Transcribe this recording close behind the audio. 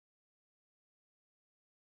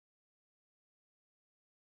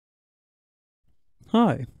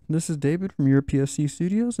Hi, this is David from YourPST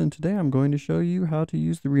Studios, and today I'm going to show you how to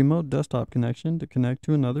use the remote desktop connection to connect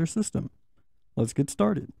to another system. Let's get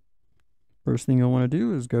started. First thing you'll want to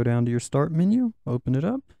do is go down to your Start menu, open it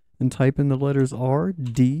up, and type in the letters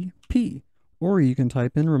RDP, or you can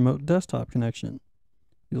type in Remote Desktop Connection.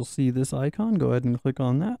 You'll see this icon, go ahead and click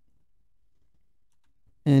on that.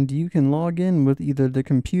 And you can log in with either the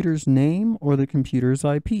computer's name or the computer's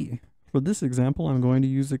IP. For this example, I'm going to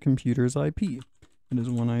use the computer's IP. It is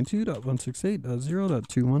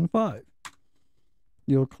 192.168.0.215.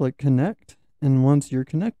 You'll click connect, and once you're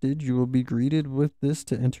connected, you will be greeted with this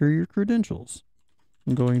to enter your credentials.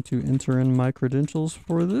 I'm going to enter in my credentials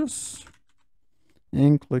for this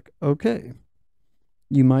and click OK.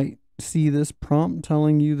 You might see this prompt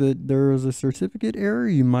telling you that there is a certificate error.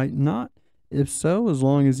 You might not. If so, as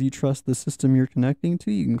long as you trust the system you're connecting to,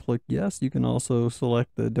 you can click yes. You can also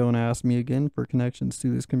select the Don't Ask Me Again for connections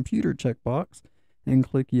to this computer checkbox and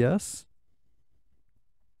click yes,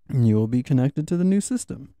 and you will be connected to the new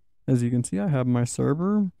system. As you can see, I have my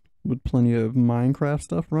server with plenty of Minecraft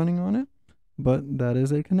stuff running on it, but that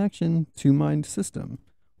is a connection to my system.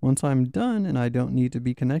 Once I'm done and I don't need to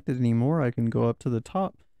be connected anymore, I can go up to the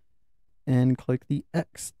top and click the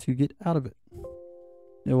X to get out of it.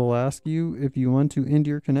 It will ask you if you want to end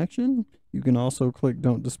your connection. You can also click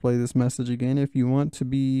Don't Display This Message Again if you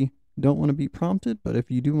don't want to be prompted, but if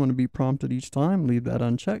you do want to be prompted each time, leave that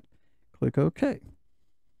unchecked. Click OK.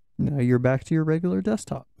 Now you're back to your regular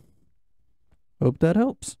desktop. Hope that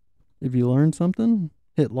helps. If you learned something,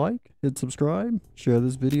 hit like, hit subscribe, share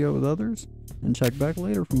this video with others, and check back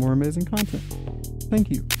later for more amazing content.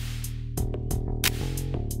 Thank you.